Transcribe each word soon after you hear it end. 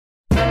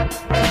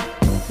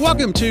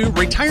Welcome to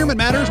Retirement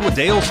Matters with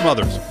Dale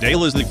Smothers.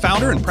 Dale is the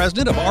founder and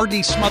president of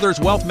R.D. Smothers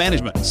Wealth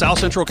Management, South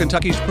Central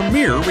Kentucky's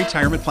premier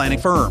retirement planning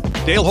firm.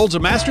 Dale holds a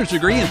master's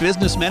degree in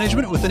business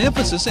management with an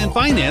emphasis in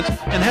finance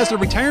and has the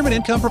Retirement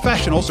Income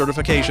Professional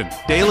certification.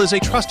 Dale is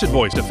a trusted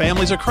voice to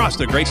families across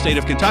the great state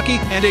of Kentucky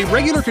and a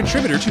regular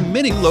contributor to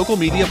many local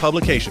media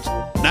publications.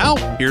 Now,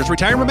 here's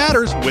Retirement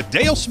Matters with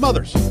Dale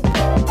Smothers.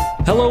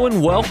 Hello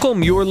and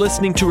welcome. You're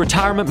listening to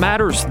Retirement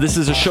Matters. This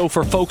is a show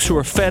for folks who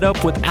are fed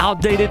up with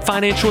outdated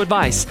financial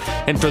advice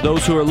and for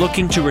those who are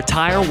looking to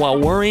retire while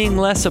worrying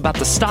less about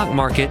the stock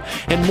market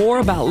and more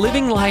about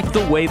living life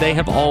the way they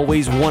have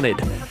always wanted.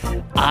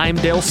 I'm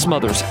Dale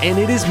Smothers, and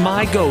it is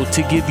my goal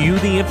to give you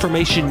the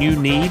information you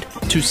need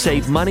to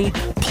save money,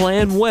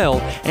 plan well,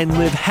 and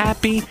live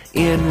happy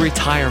in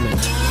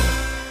retirement.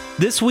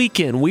 This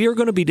weekend, we are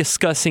going to be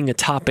discussing a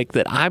topic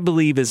that I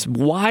believe is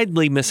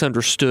widely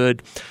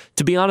misunderstood.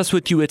 To be honest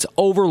with you, it's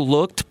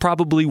overlooked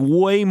probably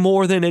way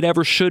more than it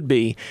ever should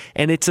be.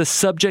 And it's a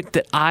subject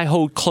that I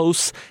hold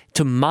close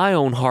to my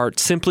own heart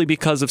simply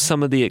because of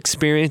some of the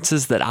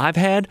experiences that I've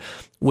had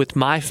with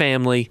my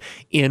family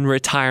in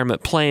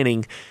retirement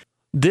planning.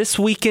 This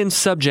weekend's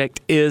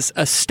subject is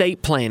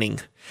estate planning.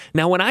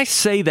 Now, when I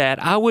say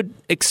that, I would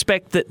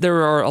expect that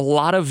there are a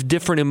lot of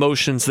different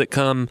emotions that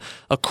come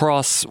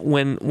across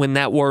when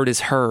that word is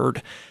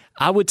heard.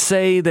 I would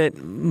say that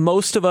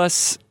most of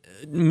us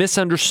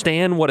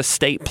misunderstand what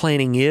estate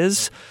planning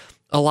is.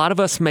 A lot of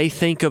us may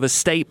think of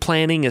estate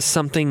planning as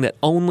something that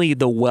only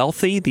the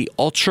wealthy, the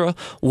ultra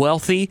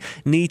wealthy,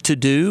 need to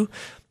do.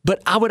 But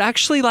I would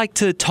actually like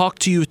to talk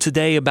to you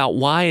today about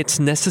why it's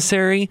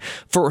necessary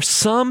for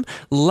some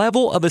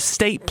level of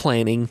estate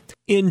planning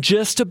in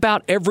just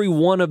about every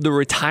one of the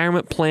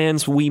retirement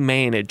plans we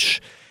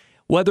manage.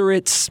 Whether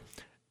it's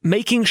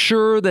making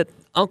sure that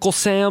Uncle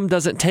Sam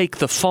doesn't take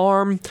the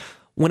farm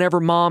whenever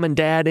mom and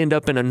dad end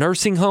up in a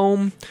nursing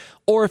home,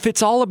 or if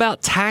it's all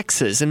about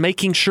taxes and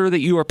making sure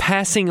that you are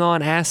passing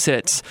on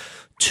assets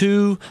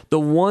to the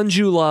ones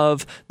you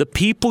love, the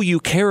people you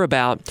care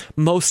about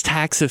most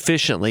tax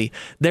efficiently.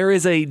 There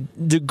is a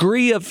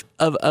degree of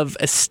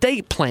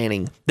estate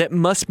planning that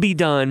must be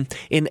done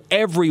in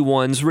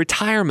everyone's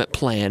retirement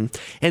plan.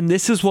 And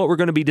this is what we're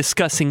going to be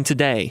discussing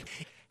today.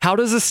 How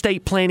does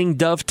estate planning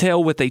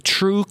dovetail with a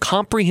true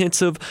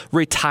comprehensive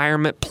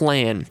retirement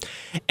plan?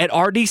 At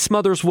R.D.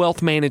 Smothers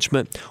Wealth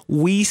Management,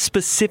 we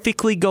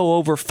specifically go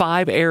over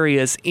 5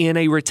 areas in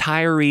a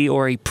retiree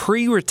or a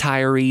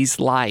pre-retiree's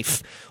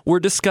life. We're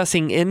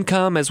discussing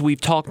income, as we've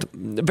talked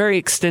very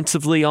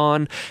extensively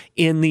on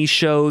in these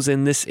shows.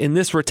 In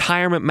this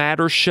Retirement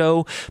Matters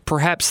show,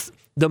 perhaps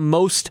the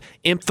most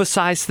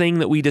emphasized thing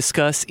that we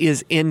discuss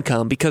is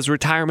income, because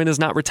retirement is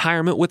not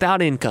retirement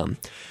without income.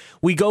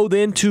 We go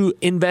then to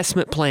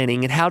investment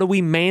planning and how do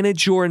we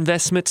manage your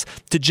investments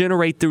to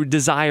generate the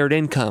desired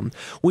income.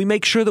 We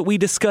make sure that we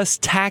discuss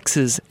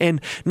taxes, and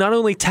not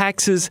only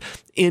taxes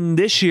in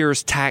this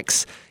year's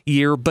tax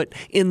year, but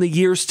in the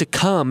years to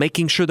come,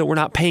 making sure that we're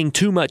not paying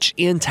too much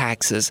in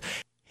taxes.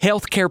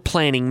 Healthcare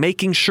planning,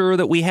 making sure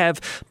that we have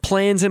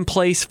plans in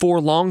place for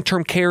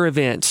long-term care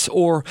events,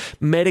 or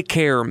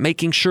Medicare,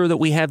 making sure that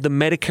we have the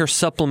Medicare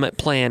supplement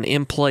plan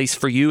in place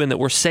for you and that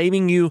we're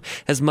saving you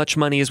as much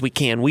money as we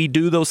can. We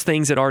do those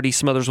things at R.D.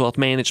 Smothers Wealth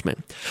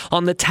Management.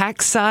 On the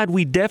tax side,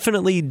 we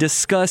definitely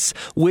discuss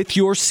with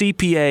your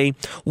CPA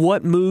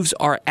what moves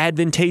are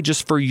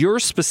advantageous for your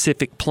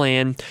specific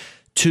plan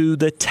to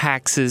the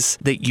taxes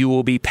that you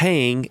will be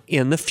paying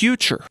in the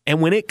future.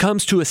 And when it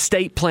comes to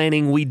estate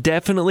planning, we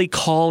definitely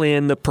call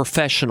in the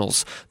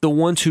professionals, the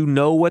ones who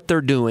know what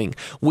they're doing.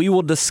 We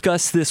will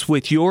discuss this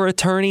with your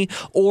attorney,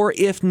 or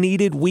if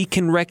needed, we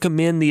can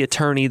recommend the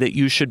attorney that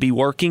you should be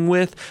working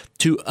with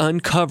to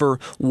uncover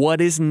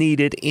what is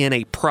needed in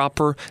a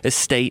proper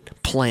estate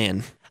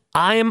plan.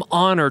 I am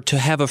honored to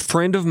have a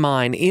friend of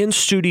mine in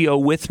studio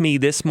with me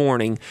this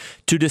morning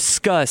to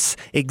discuss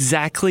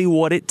exactly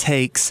what it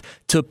takes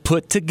to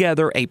put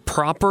together a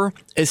proper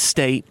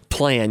estate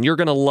plan. You're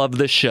going to love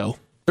this show.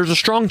 There's a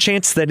strong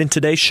chance that in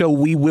today's show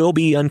we will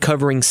be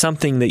uncovering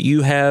something that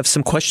you have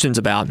some questions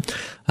about.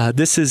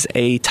 This is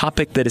a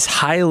topic that is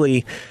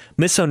highly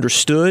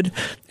misunderstood,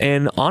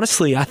 and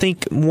honestly, I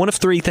think one of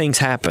 3 things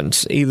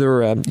happens.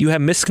 Either you have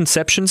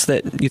misconceptions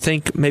that you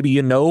think maybe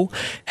you know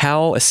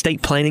how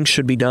estate planning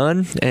should be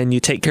done and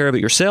you take care of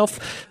it yourself.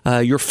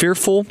 You're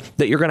fearful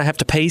that you're going to have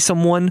to pay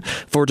someone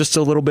for just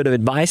a little bit of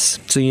advice,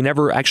 so you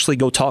never actually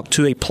go talk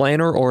to a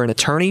planner or an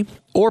attorney.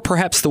 Or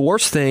perhaps the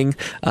worst thing,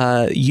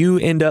 you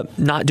end up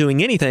not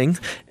doing anything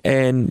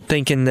and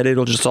thinking that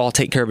it'll just all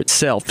take care of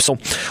itself. So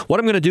what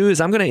I'm going to do is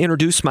I'm going to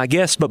introduce my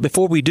guest. But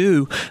before we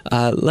do,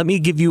 let me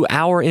give you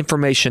our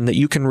information that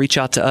you can reach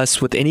out to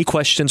us with any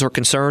questions or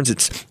concerns.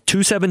 It's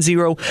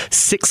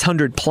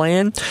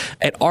 270-600-PLAN.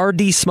 At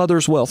R.D.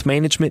 Smothers Wealth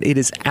Management, it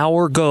is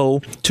our goal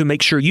to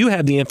make sure you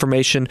have the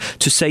information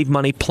to save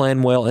money,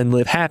 plan well, and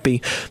live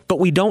happy. But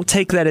we don't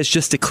take that as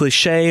just a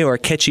cliche or a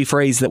catchy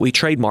phrase that we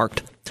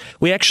trademarked.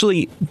 We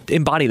actually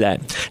embody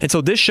that. And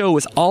so this show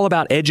is all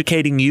about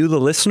educating you, the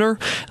listener,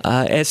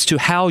 as to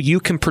how you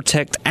can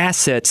protect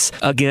assets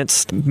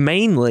against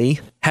mainly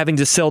having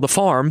to sell the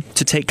farm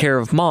to take care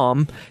of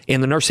mom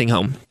in the nursing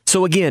home.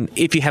 So again,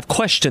 if you have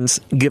questions,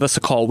 give us a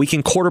call. We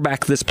can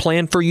quarterback this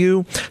plan for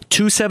you.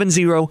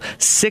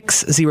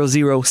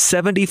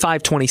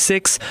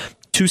 270-600-7526,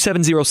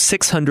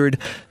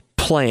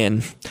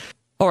 270-600-PLAN.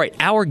 All right,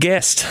 our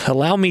guest,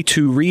 allow me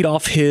to read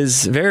off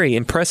his very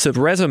impressive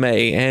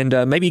resume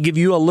and maybe give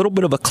you a little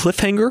bit of a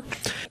cliffhanger.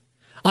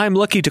 I'm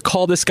lucky to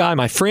call this guy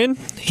my friend.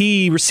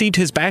 He received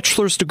his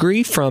bachelor's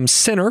degree from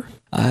Center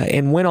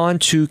and went on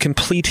to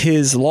complete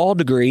his law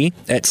degree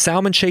at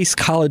Salmon Chase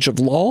College of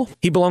Law.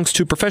 He belongs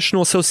to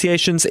professional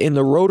associations in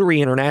the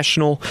Rotary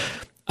International,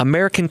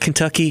 American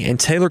Kentucky, and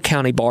Taylor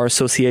County Bar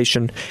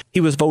Association.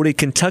 He was voted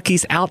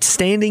Kentucky's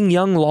Outstanding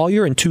Young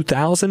Lawyer in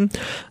 2000,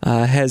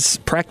 has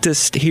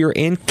practiced here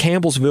in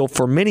Campbellsville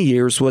for many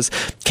years, was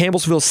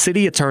Campbellsville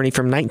City Attorney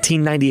from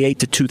 1998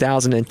 to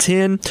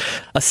 2010,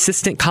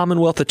 Assistant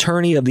Commonwealth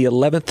Attorney of the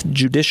 11th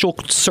Judicial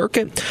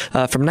Circuit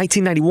from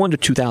 1991 to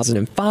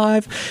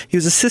 2005. He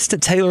was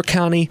Assistant Taylor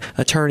County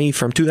Attorney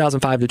from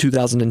 2005 to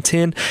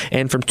 2010,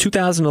 and from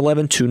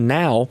 2011 to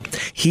now,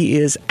 he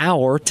is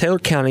our Taylor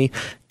County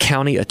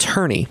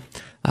Attorney.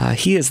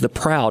 He is the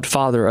proud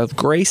father of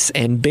Grace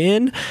and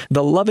Ben,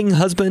 the loving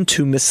husband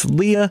to Miss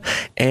Leah,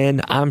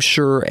 and I'm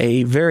sure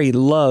a very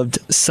loved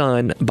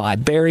son by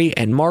Barry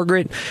and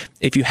Margaret.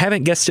 If you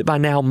haven't guessed it by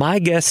now, my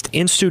guest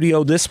in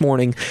studio this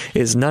morning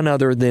is none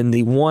other than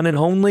the one and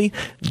only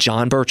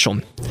John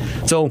Burcham.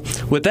 So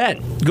with that,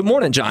 good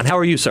morning, John. How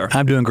are you, sir?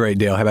 I'm doing great,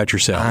 Dale. How about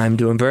yourself? I'm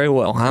doing very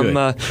well.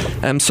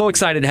 I'm so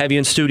excited to have you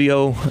in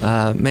studio.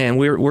 Man,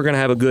 we're going to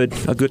have a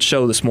good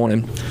show this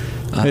morning.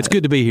 It's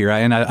good to be here,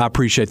 and I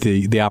appreciate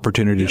the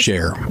opportunity to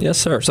share. Yes,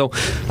 sir. So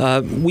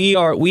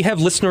we have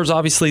listeners,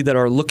 obviously, that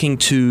are looking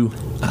to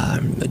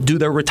do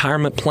their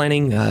retirement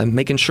planning,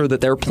 making sure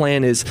that their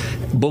plan is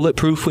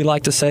bulletproof, we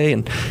like to say,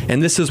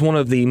 and this is one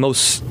of the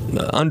most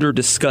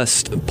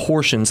under-discussed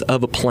portions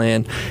of a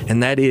plan,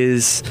 and that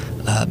is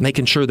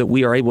making sure that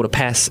we are able to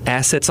pass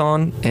assets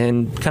on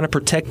and kind of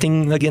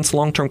protecting against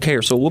long-term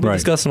care. So we'll be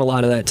discussing a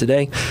lot of that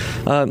today.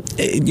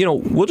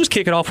 We'll just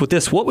kick it off with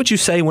this. What would you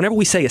say whenever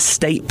we say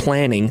estate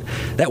planning?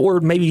 That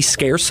word maybe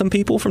scares some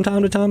people from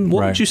time to time.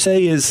 What would you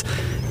say is,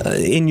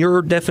 in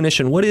your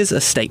definition, what is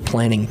estate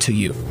planning to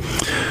you?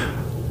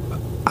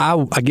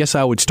 I guess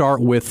I would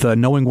start with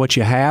knowing what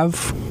you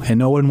have and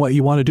knowing what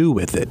you want to do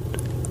with it.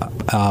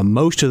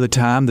 Most of the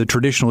time, the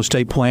traditional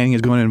estate planning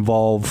is going to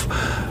involve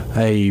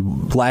a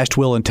last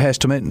will and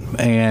testament,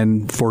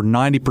 and for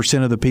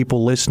 90% of the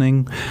people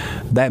listening,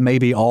 that may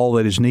be all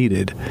that is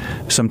needed.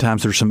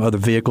 Sometimes there's some other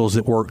vehicles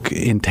that work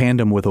in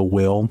tandem with a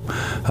will,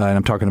 and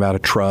I'm talking about a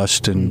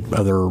trust and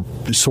other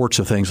sorts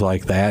of things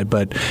like that.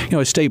 But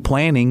estate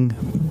planning,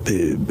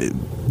 the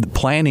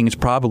planning is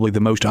probably the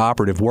most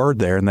operative word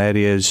there, and that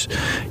is,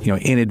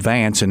 in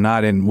advance, and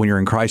not when you're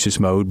in crisis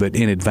mode, but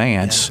in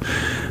advance.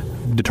 Yeah.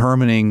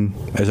 Determining,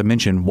 as I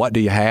mentioned, what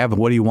do you have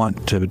and what do you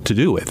want to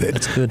do with it?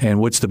 That's good. And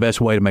what's the best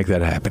way to make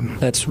that happen?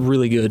 That's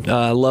really good.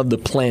 I love the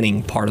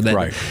planning part of that.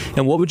 Right.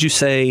 And what would you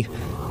say,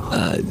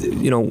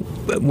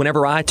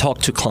 whenever I talk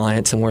to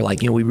clients and we're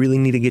like, we really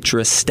need to get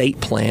your estate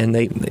plan,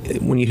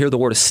 when you hear the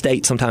word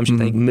estate, sometimes you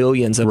think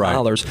millions of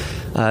dollars.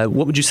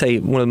 What would you say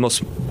one of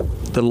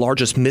the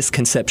largest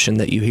misconception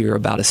that you hear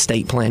about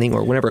estate planning,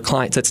 or whenever a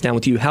client sits down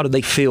with you, how do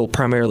they feel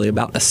primarily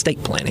about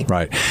estate planning?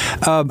 Right.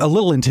 A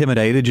little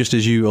intimidated, just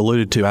as you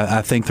alluded to.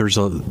 I think there's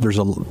a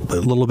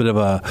little bit of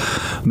a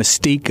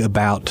mystique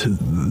about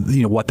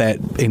what that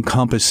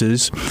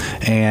encompasses,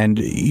 and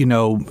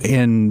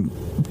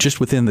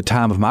just within the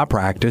time of my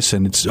practice,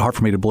 and it's hard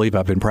for me to believe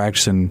I've been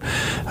practicing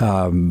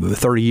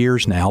 30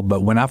 years now,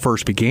 but when I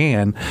first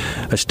began,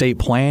 estate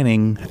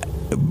planning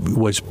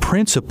was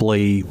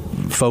principally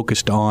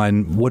focused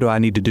on what do I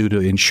need to do to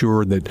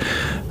ensure that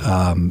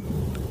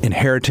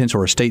inheritance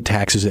or estate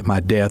taxes at my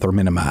death are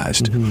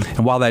minimized. Mm-hmm.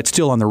 And while that's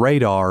still on the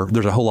radar,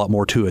 there's a whole lot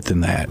more to it than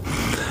that.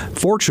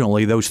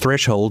 Fortunately, those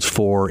thresholds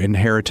for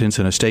inheritance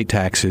and estate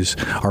taxes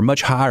are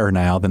much higher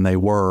now than they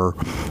were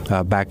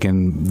back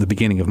in the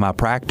beginning of my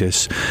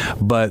practice.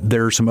 But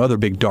there are some other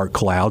big dark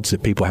clouds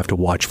that people have to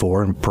watch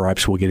for, and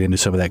perhaps we'll get into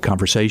some of that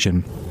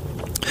conversation.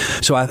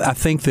 So I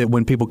think that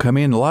when people come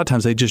in, a lot of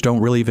times they just don't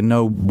really even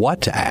know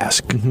what to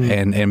ask.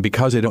 Mm-hmm. And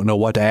because they don't know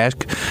what to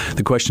ask,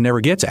 the question never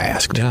gets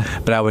asked.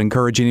 Yeah. But I would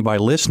encourage anybody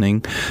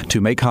listening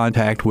to make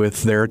contact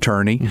with their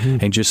attorney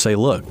and just say,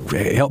 look,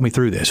 help me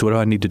through this. What do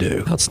I need to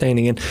do?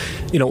 Outstanding. And,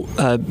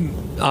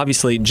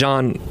 obviously,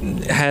 John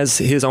has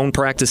his own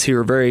practice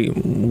here, a very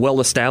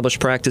well-established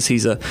practice.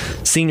 He's a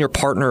senior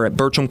partner at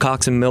Burcham,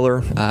 Cox & Miller,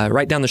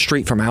 right down the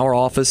street from our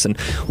office. And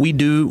we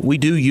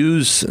do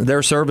use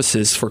their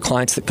services for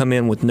clients that come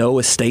in with no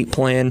estate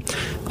plan.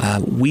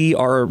 We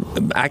are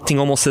acting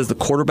almost as the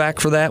quarterback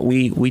for that.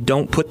 We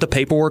don't put the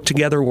paperwork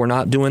together. We're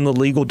not doing the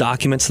legal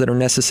documents that are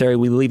necessary.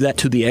 We leave that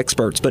to the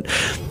experts. But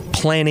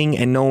planning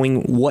and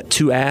knowing what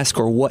to ask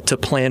or what to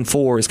plan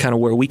for is kind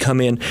of where we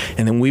come in,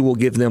 and then we will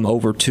give them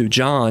over to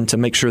John to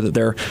make sure that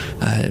they're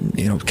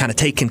kind of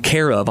taken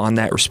care of on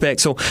that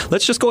respect. So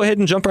let's just go ahead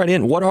and jump right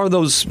in. What are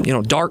those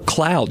dark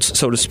clouds,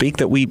 so to speak,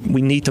 that we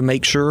need to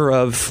make sure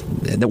of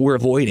that we're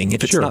avoiding?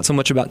 If it's not so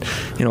much about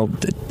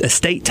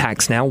estate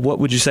tax now, what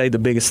would you say the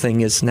biggest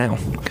thing is now?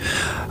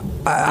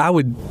 I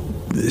would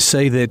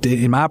say that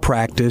in my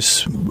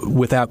practice,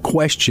 without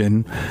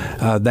question,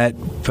 that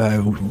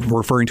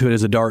referring to it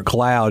as a dark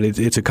cloud,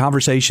 it's a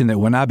conversation that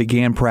when I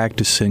began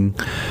practicing,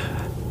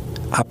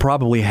 I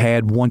probably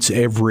had once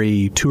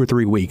every 2 or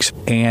 3 weeks.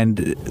 And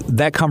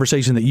that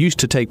conversation that used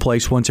to take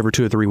place once every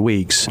 2 or 3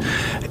 weeks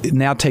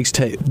now takes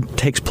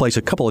place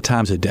a couple of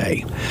times a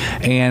day.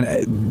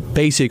 And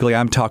basically,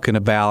 I'm talking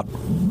about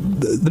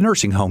the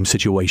nursing home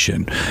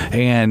situation.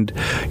 And,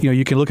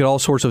 you can look at all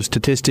sorts of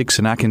statistics,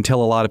 and I can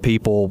tell a lot of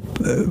people,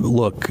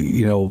 look,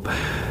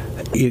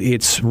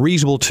 it's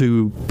reasonable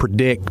to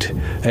predict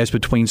as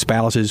between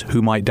spouses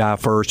who might die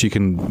first. You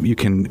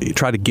can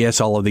try to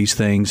guess all of these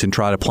things and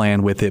try to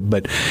plan with it,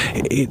 but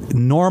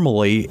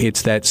normally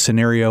it's that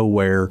scenario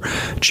where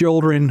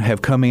children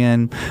have come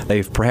in,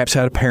 they've perhaps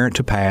had a parent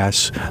to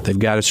pass, they've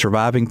got a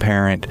surviving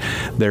parent,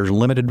 there's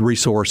limited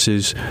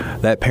resources,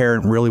 that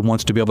parent really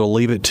wants to be able to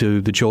leave it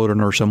to the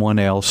children or someone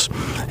else,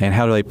 and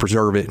how do they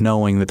preserve it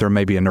knowing that there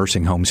may be a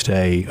nursing home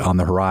stay on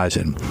the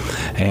horizon?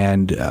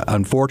 And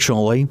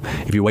unfortunately,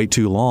 if you wait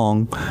too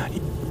long,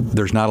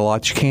 there's not a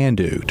lot you can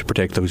do to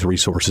protect those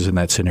resources in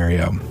that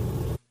scenario.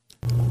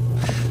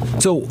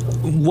 So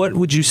what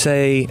would you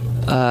say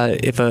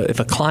if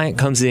a client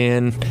comes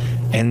in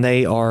and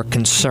they are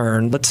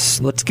concerned?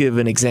 Let's give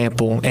an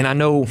example. And I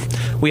know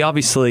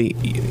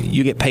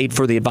you get paid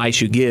for the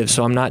advice you give,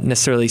 so I'm not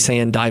necessarily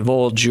saying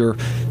divulge your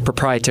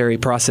proprietary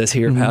process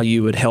here of how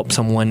you would help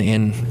someone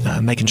in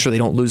making sure they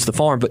don't lose the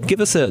farm. But give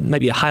us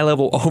maybe a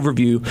high-level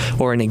overview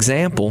or an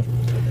example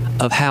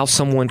of how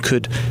someone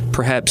could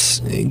perhaps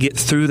get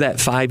through that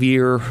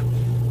 5-year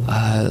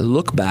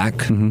look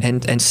back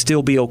and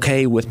still be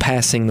okay with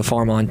passing the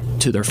farm on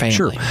to their family.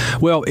 Sure.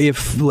 Well,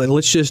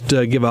 let's just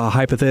give a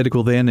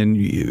hypothetical then. In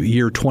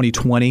year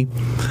 2020,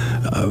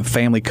 a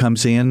family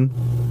comes in,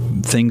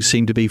 things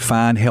seem to be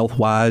fine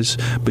health-wise,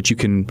 but you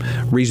can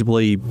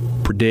reasonably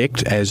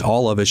predict, as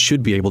all of us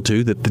should be able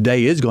to, that the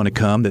day is going to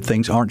come that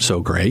things aren't so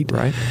great.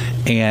 Right.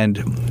 And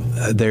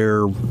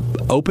they're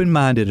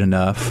open-minded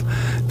enough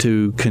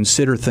to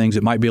consider things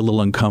that might be a little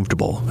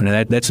uncomfortable. And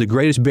that's the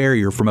greatest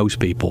barrier for most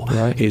people,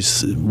 right,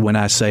 is when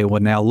I say,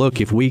 well, now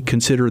look, if we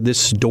consider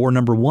this door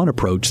number one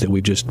approach that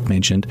we just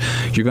mentioned,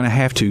 you're going to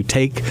have to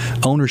take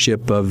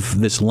ownership of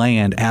this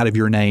land out of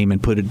your name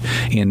and put it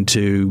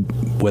into,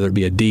 whether it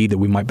be a deed that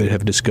we might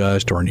have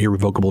discussed or an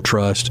irrevocable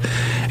trust.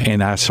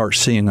 And I start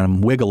seeing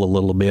them wiggle a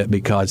little bit,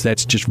 because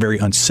that's just very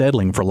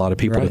unsettling for a lot of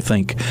people, right, to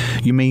think,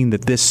 you mean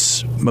that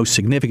this most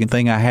significant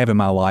thing I have in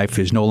my life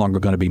is no longer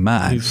going to be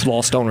mine? You've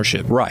lost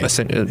ownership. Right.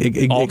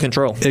 All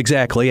control.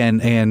 Exactly.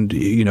 And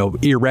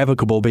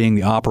irrevocable being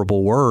the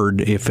operable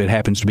word, if it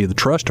happens to be the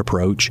trust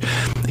approach,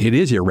 it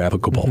is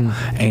irrevocable.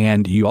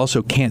 And you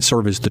also can't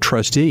serve as the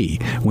trustee.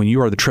 When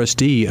you are the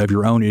trustee of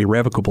your own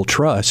irrevocable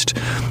trust,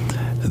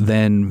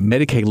 then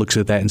Medicaid looks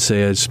at that and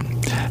says,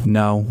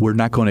 no, we're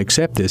not going to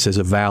accept this as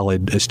a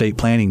valid estate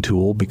planning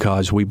tool,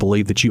 because we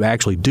believe that you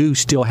actually do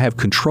still have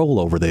control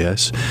over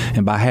this,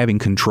 and by having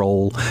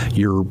control,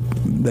 you're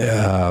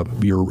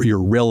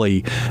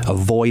really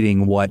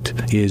avoiding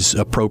what is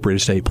appropriate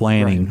estate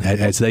planning, right,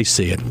 as they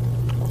see it.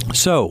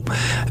 So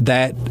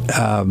that,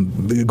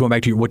 going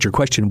back to what your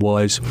question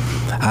was,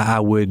 I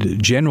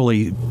would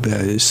generally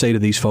say to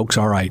these folks,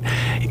 all right,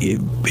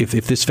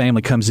 if this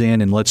family comes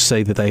in and let's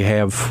say that they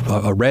have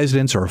a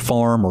residence or a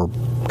farm or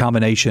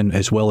combination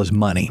as well as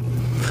money,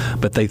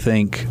 but they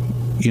think,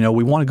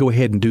 we want to go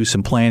ahead and do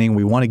some planning.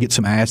 We want to get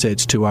some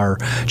assets to our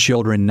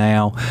children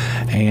now,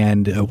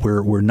 and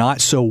we're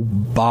not so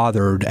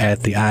bothered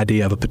at the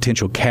idea of a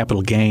potential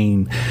capital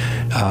gain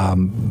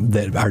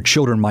that our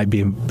children might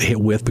be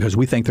hit with, because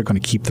we think they're going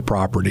to keep the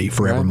property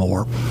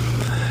forevermore.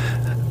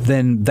 Right.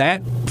 Then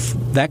that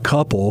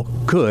couple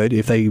could,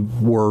 if they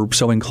were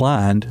so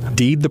inclined,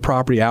 deed the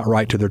property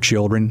outright to their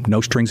children, no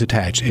strings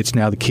attached. It's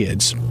now the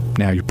kids.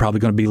 Now, you're probably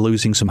going to be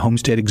losing some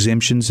homestead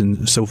exemptions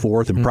and so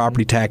forth, and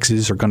property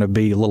taxes are going to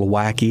be a little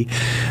wacky,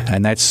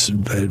 and that's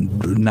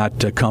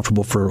not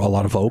comfortable for a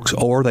lot of folks.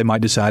 Or they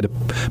might decide to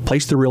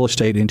place the real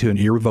estate into an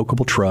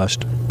irrevocable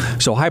trust.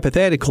 So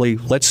hypothetically,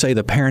 let's say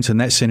the parents in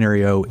that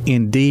scenario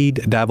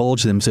indeed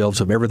divulge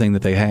themselves of everything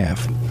that they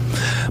have,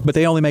 but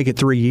they only make it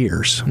 3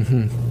 years,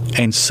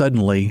 and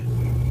suddenly,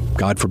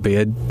 God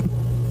forbid,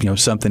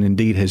 something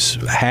indeed has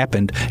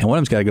happened, and one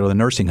of them's got to go to the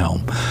nursing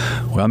home.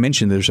 Well, I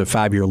mentioned there's a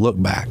 5-year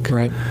look back.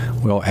 Right.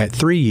 Well, at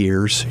 3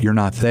 years, you're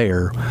not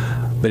there,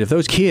 But if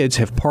those kids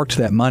have parked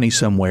that money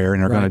somewhere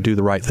and are going to do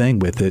the right thing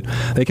with it,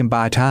 they can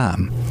buy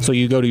time. So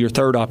you go to your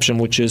third option,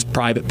 which is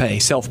private pay,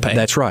 self-pay.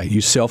 That's right.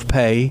 You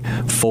self-pay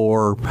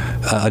for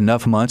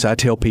enough months. I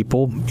tell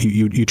people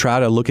you try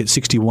to look at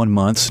 61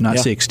 months, not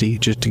 60,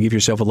 just to give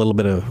yourself a little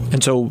bit of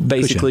And so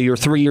basically cushion. You're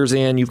 3 years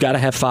in, you've got to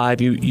have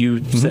 5. You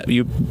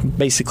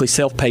basically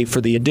self-pay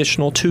for the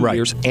additional 2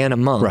 years and a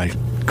month. Right.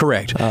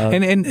 Correct.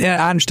 And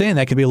I understand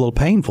that can be a little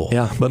painful.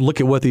 Yeah. But look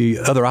at what the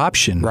other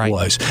option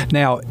was.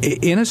 Now,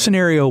 in a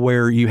scenario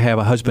where you have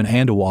a husband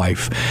and a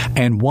wife,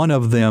 and one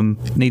of them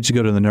needs to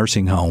go to the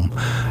nursing home,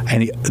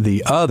 and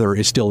the other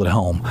is still at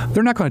home,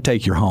 they're not going to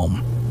take your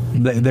home.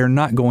 They're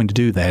not going to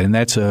do that, and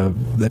that's a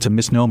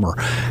misnomer.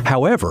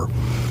 However,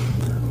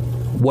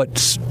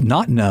 what's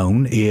not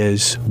known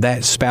is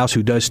that spouse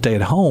who does stay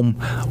at home,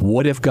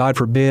 what if, God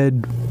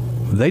forbid,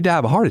 they die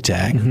of a heart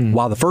attack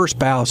while the first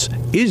spouse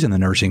is in the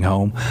nursing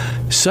home?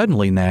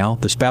 Suddenly now,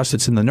 the spouse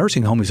that's in the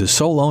nursing home is the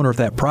sole owner of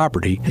that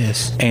property.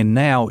 Yes. And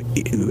now,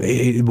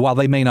 while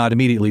they may not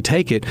immediately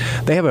take it,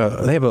 they have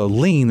a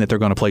lien that they're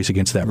going to place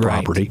against that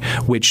property,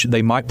 which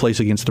they might place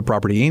against the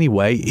property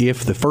anyway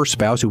if the first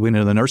spouse who went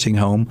into the nursing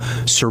home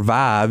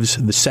survives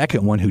the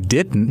second one who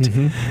didn't.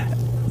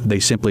 They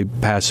simply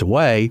pass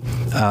away.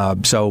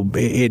 So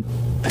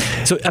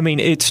I mean,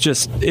 it's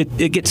just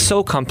it gets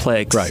so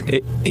complex.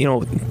 Right.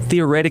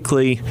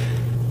 Theoretically,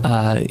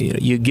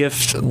 you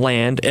gift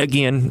land.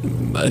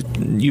 Again,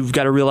 you've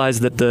got to realize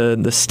that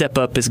the step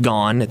up is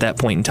gone at that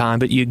point in time.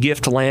 But you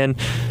gift land,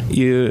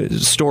 you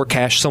store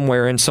cash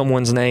somewhere in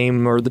someone's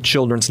name or the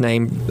children's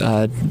name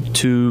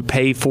to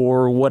pay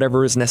for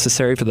whatever is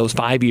necessary for those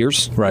 5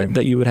 years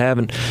that you would have,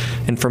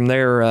 and from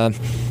there.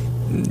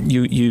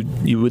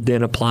 You would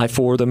then apply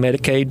for the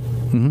Medicaid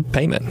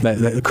payment.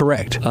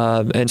 Correct.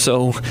 And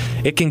so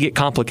it can get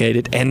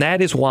complicated, and that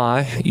is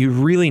why you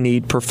really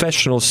need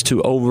professionals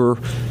to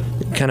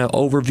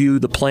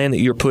overview the plan that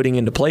you're putting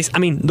into place. I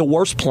mean, the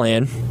worst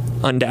plan,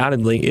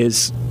 undoubtedly,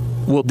 is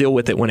we'll deal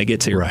with it when it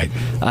gets here. Right.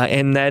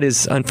 And that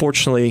is,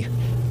 unfortunately,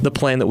 the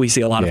plan that we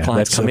see a lot of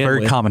clients come in with. That's a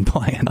very common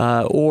plan.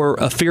 Or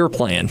a fear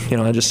plan.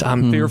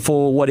 I'm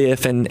fearful, what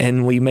if,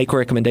 and we make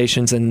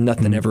recommendations and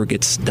nothing ever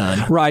gets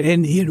done. Right.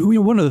 And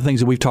one of the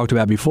things that we've talked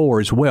about before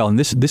as well, and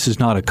this is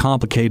not a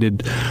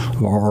complicated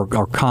or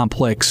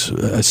complex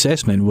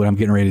assessment, what I'm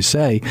getting ready to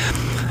say,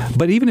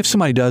 but even if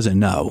somebody doesn't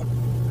know,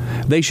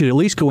 they should at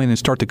least go in and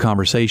start the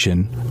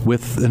conversation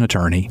with an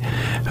attorney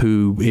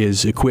who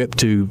is equipped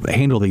to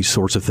handle these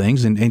sorts of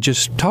things and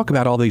just talk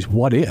about all these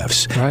what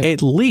ifs. Right.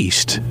 At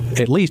least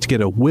get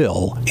a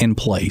will in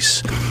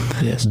place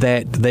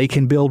that they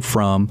can build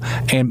from,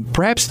 and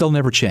perhaps they'll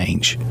never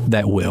change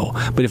that will.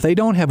 But if they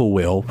don't have a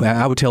will,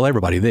 I would tell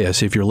everybody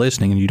this: if you're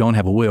listening and you don't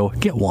have a will,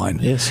 get one.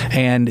 Yes.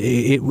 And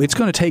it's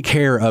going to take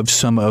care of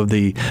some of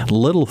the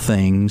little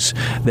things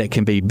that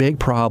can be big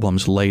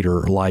problems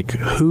later, like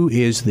who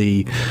is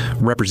the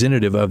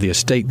representative of the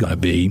estate going to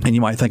be? And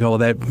you might think,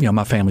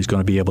 my family's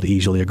going to be able to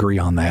easily agree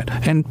on that.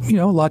 And,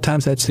 a lot of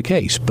times that's the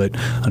case. But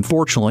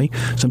unfortunately,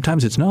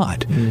 sometimes it's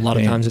not. A lot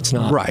of times it's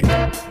not. Right.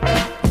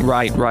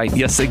 Right.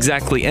 Yes,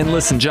 exactly. And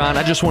listen, John,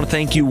 I just want to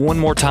thank you one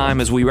more time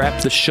as we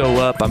wrap the show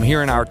up. I'm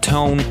hearing our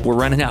tone. We're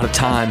running out of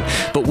time,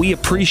 but we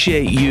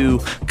appreciate you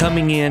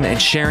coming in and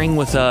sharing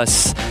with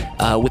us,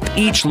 with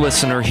each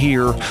listener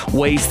here,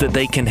 ways that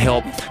they can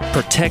help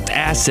protect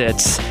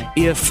assets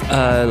if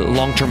a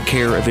long-term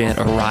care event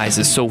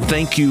arises. So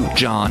thank you,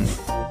 John.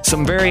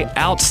 Some very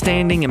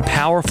outstanding and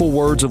powerful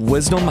words of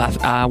wisdom.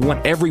 I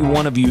want every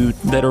one of you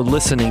that are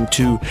listening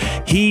to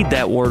heed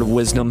that word of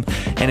wisdom.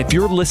 And if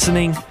you're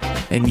listening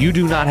and you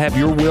do not have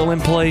your will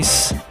in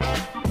place,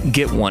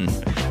 get one.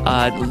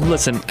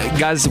 Listen,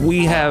 guys,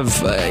 we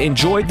have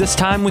enjoyed this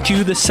time with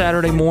you this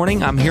Saturday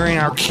morning. I'm hearing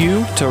our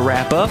cue to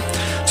wrap up.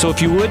 So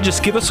if you would,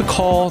 just give us a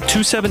call,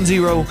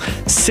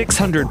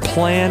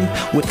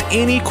 270-600-PLAN, with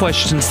any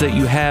questions that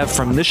you have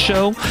from this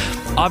show.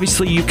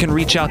 Obviously, you can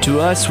reach out to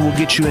us. We'll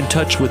get you in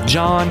touch with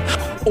John.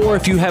 Or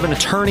if you have an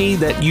attorney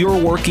that you're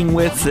working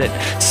with that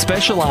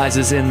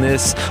specializes in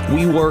this,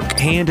 we work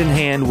hand in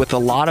hand with a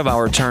lot of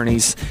our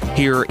attorneys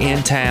here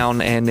in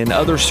town and in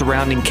other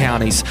surrounding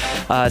counties.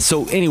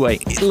 So anyway,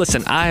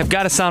 listen, I have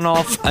got to sign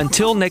off.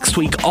 Until next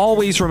week,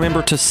 always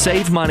remember to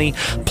save money,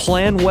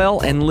 plan well,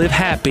 and live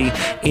happy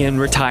in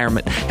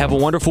retirement. Have a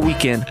wonderful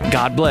weekend.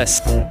 God bless.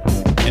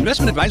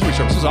 Investment advisory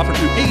services offered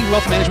through AE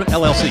Wealth Management,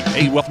 LLC.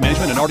 AE Wealth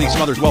Management and R.D.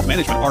 Smothers Wealth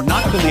Management are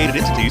not affiliated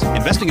entities.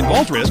 Investing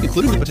involves risk,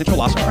 including the potential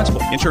loss of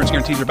principal. Insurance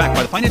guarantees are backed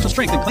by the financial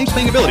strength and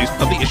claims-paying abilities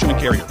of the issuing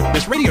carrier.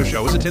 This radio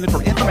show is intended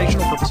for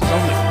informational purposes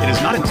only. It is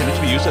not intended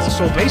to be used as a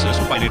sole basis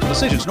for financial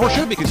decisions, nor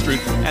should it be construed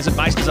as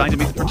advice designed to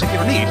meet the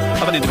particular needs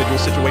of an individual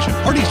situation.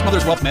 R.D.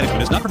 Smothers Wealth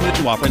Management is not permitted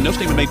to offer, and no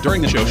statement made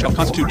during the show shall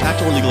constitute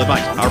tax or legal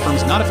advice. Our firm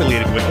is not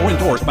affiliated with or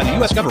endorsed by the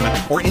U.S. government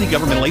or any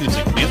governmental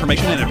agency. The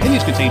information and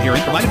opinions contained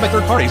herein provided by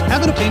third parties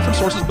have been obtained from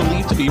sources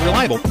believed to be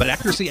reliable, but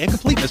accuracy and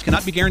completeness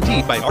cannot be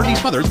guaranteed by R.D.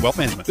 Smothers Wealth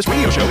Management. This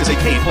radio show is a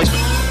paid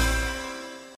placement.